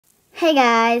Hey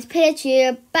guys, Paige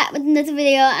here, back with another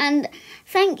video, and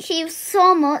thank you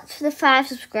so much for the 5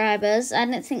 subscribers. I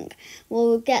don't think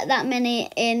we'll get that many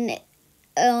in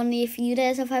only a few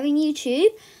days of having YouTube.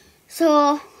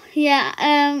 So yeah,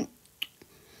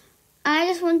 I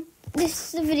just want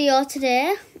this is a video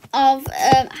today of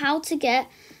how to get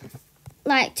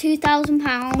like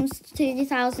 £2,000,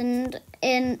 20,000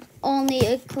 in only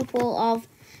a couple of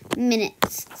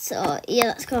minutes. So yeah,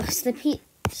 let's go to the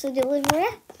pizza delivery.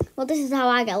 Well, this is how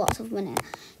I get lots of money.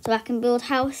 So I can build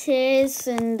houses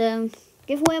and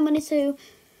give away money to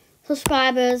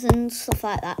subscribers and stuff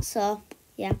like that. So,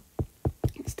 yeah.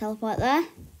 Let's teleport there.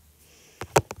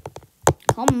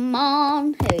 Come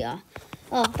on. Here we are.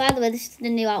 Oh, by the way, this is the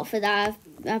new outfit that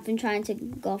I've been trying to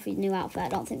go for. The new outfit. I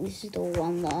don't think this is the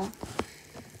one, though.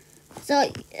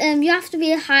 So, you have to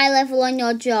be a high level on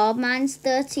your job. Mine's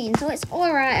 13, so it's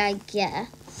alright, I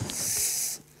guess.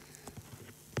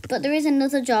 But there is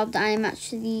another job that I'm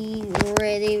actually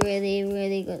really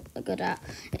good at.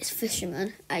 It's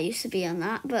fisherman. I used to be on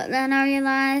that, but then I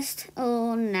realised,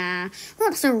 oh nah. Oh,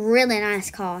 that's a really nice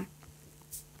car.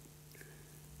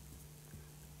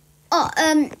 Oh,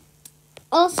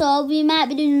 also we might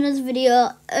be doing another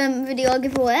video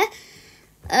giveaway.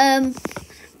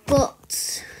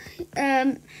 But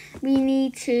we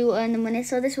need to earn the money,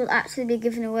 so this will actually be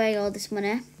giving away all this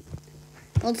money.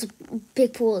 Well, it's a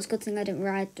big pool. It's a good thing I didn't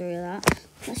ride through that.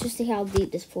 Let's just see how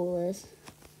deep this pool is.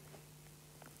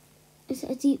 Is it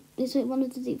a deep? Is it one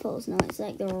of the deep pools? No, it's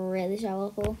like the really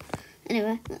shallow pool.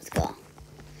 Anyway, let's go.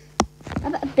 I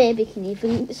bet a baby can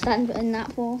even stand in that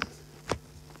pool.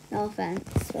 No offense.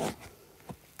 So.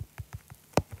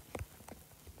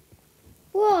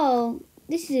 Whoa!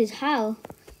 This is how.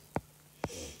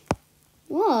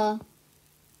 Whoa!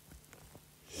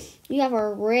 You have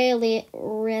a really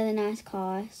nice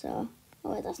car, so...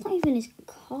 Oh, wait, that's not even his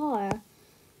car.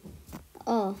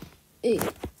 Oh, ew.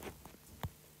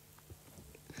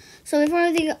 So we've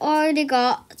already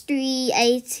got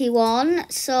 381.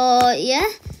 So, yeah.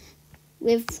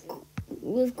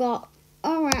 We've got...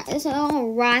 Alright, it's an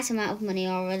alright amount of money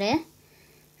already.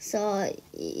 So,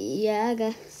 yeah, I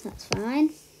guess that's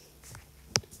fine.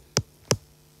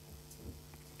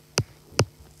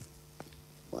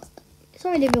 It's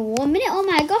already been 1 minute. Oh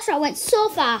my gosh, that went so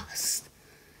fast.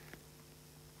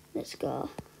 Let's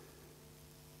go.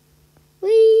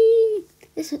 Whee!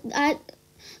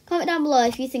 Comment down below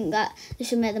if you think that they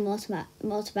should make the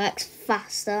motorbikes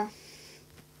faster.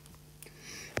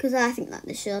 Because I think that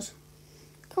they should.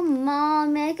 Come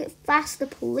on, make it faster,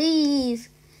 please.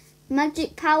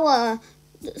 Magic power.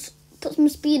 Just put some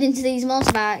speed into these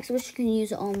motorbikes. I wish you can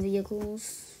use it on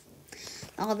vehicles.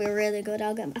 That'll be really good.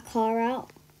 I'll get my car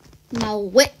out. My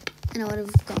whip, and I would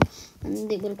have got, and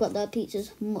they would have got their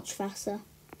pizzas much faster.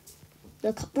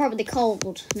 They're probably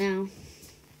cold now.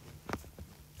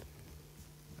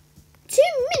 2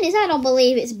 minutes? I don't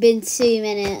believe it's been 2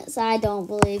 minutes. I don't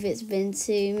believe it's been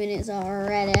 2 minutes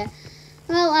already.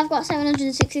 Well, I've got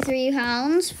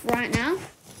 £763 right now.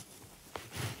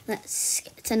 Let's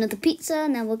get another pizza,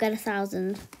 and then we'll get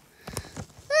 1,000.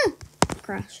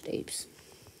 Crashed, oops.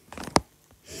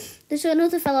 There's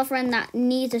another fellow friend that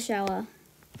needs a shower.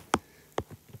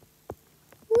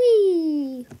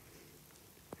 Whee!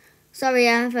 Sorry,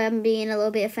 I've been a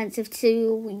little bit offensive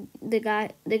to the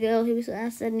girl who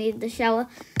said needed the shower.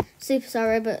 Super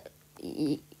sorry, but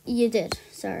you did.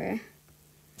 Sorry.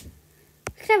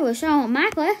 I could have a shower at my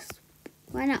place.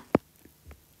 Why not?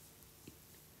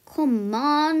 Come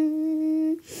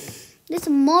on. This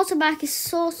motorbike is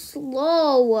so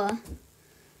slow. I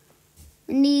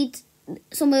need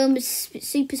someone with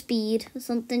super speed or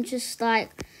something, just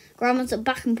like grab onto the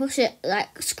back and push it like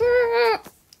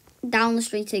down the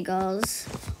street it goes.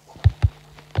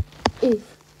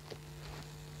 Oof.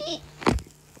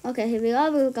 Okay, here we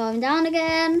are. We're going down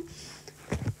again.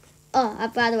 Oh,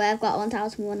 by the way, I've got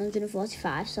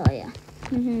 1,145. So yeah.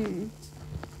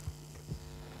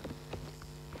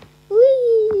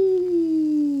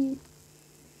 Whee!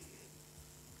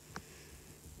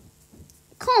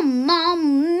 Come on,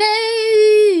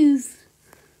 move!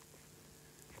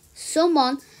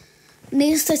 Someone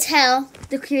needs to tell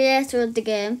the creator of the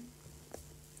game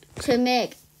to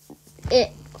make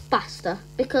it faster,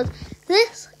 because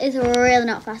this is really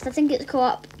not fast. I think it's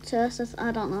co-op to us.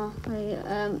 I don't know.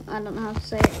 I don't know how to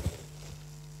say it.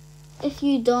 If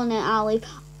you don't, I'll leave.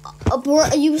 Bro,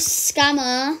 are you a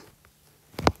scammer?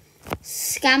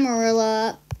 Scammer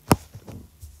alert.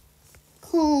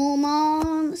 Come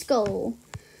on, let's go.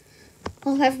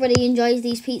 Hope everybody enjoys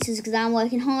these pizzas because I'm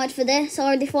working hard for this.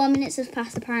 Already 4 minutes has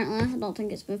passed apparently. I don't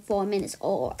think it's been 4 minutes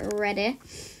already.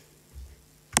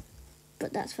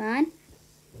 But that's fine.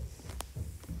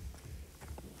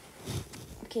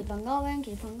 Keep on going,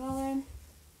 keep on going.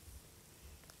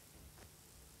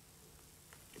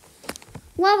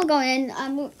 While we're going,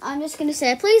 I'm just going to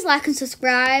say, please like and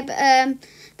subscribe. Then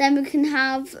we can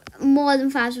have more than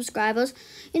 5 subscribers.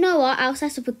 You know what? I'll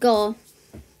set up a goal.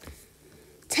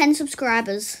 10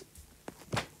 subscribers.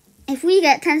 If we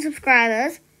get 10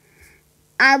 subscribers,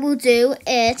 I will do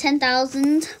a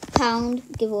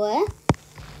 £10,000 giveaway.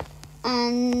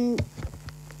 And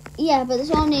yeah, but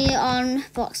it's only on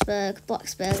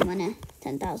bloxburg money,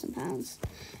 £10,000.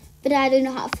 But I do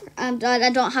not have, I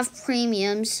don't have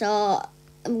premium, so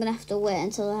I'm gonna have to wait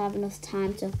until I have enough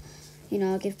time to, you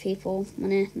know, give people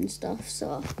money and stuff.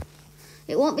 So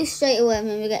it won't be straight away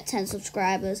when we get 10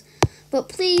 subscribers. But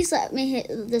please let me hit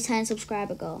the 10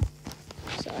 subscriber goal.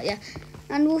 So yeah,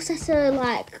 and we'll set a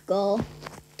like goal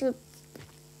to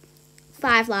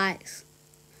 5 likes.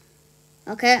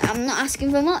 Okay, I'm not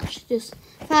asking for much, just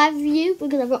 5 of you,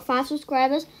 because I've got 5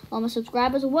 subscribers. All my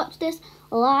subscribers will watch this,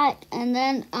 like, and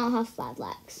then I'll have 5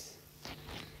 likes.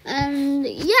 And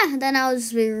yeah, then I'll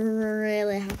just be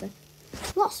really happy.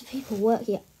 Lots of people work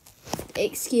here.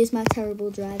 Excuse my terrible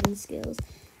driving skills.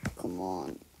 Come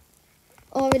on.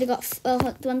 Already got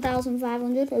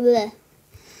 1,500.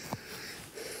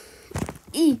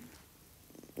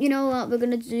 You know what we're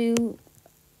gonna do?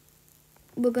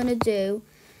 We're gonna do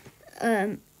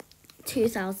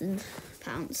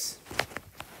 £2,000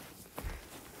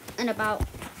 in about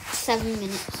 7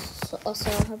 minutes or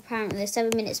so. Apparently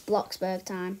 7 minutes bloxburg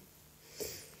time.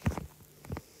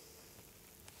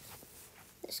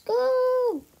 Let's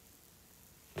go.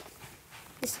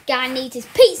 This guy needs his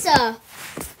pizza.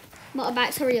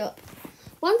 Motorbikes, hurry up.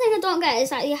 One thing I don't get is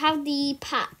that you have the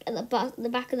pack at the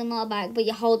back of the motorbike, but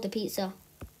you hold the pizza.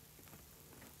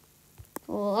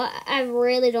 Oh, I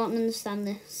really don't understand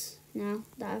this now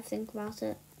that I think about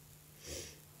it.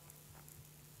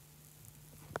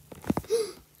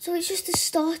 So it's just a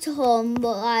starter home,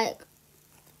 but like,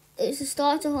 it's a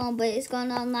starter home, but it's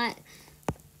gone on like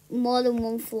more than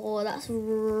 1 floor. That's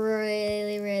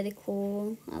really, really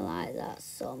cool. I like that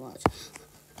so much.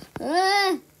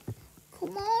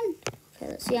 Come on. Okay,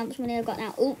 let's see how much money I've got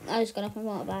now. Oh, I just got off my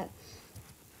motorbike.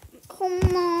 Come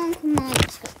on, come on.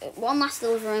 One last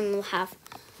delivery and we'll have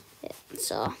it.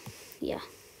 So, yeah.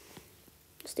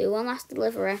 Let's do one last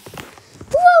delivery.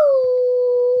 Woo!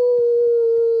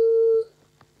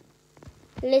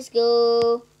 Let's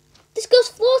go. This goes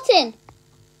floating.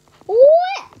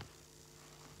 What?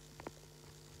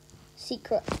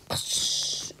 Secret.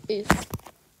 Oof.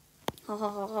 Ha ha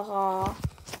ha ha ha.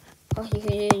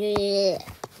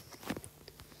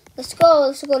 Let's go,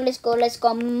 let's go, let's go, let's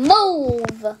go.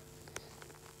 Move!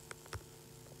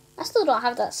 I still don't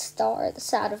have that star at the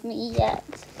side of me yet.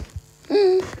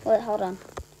 Wait, hold on.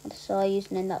 I saw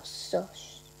using it. That was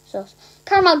sus.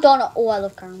 Caramel donut. Oh, I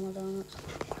love caramel donuts.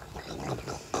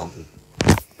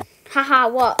 Haha,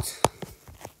 what?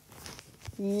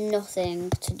 Nothing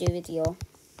to do with you.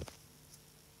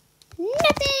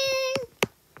 Nothing!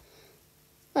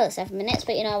 Well, it's 7 minutes,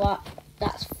 but you know what?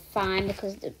 That's fine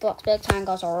because the bloxburg time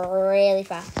goes really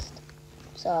fast.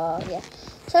 So, yeah.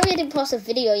 Sorry I didn't post a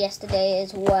video yesterday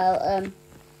as well.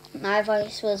 My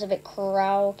voice was a bit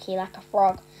croaky like a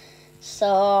frog.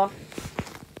 So,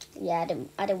 yeah, I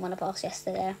didn't want to post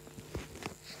yesterday.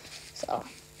 So,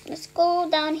 let's go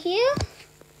down here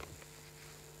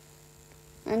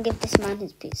and give this man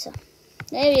his pizza.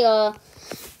 There we go.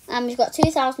 We've got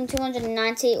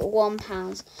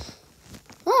 £2,291.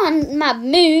 Oh, and my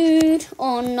mood.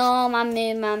 Oh no, my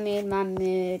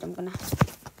mood. I'm gonna have to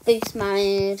boost my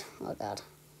mood. Oh god.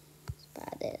 It's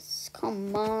bad this.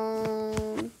 Come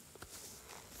on.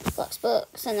 Bloxburg.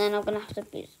 And then I'm gonna have to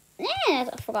boost. Yeah, I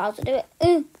forgot how to do it.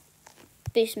 Ooh.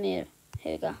 Boost mood.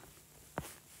 Here we go.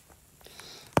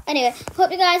 Anyway,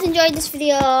 hope you guys enjoyed this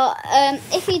video.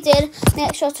 If you did,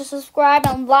 make sure to subscribe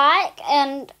and like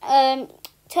and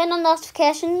turn on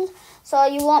notifications so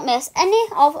you won't miss any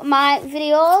of my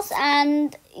videos.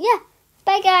 And yeah,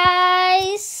 bye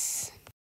guys.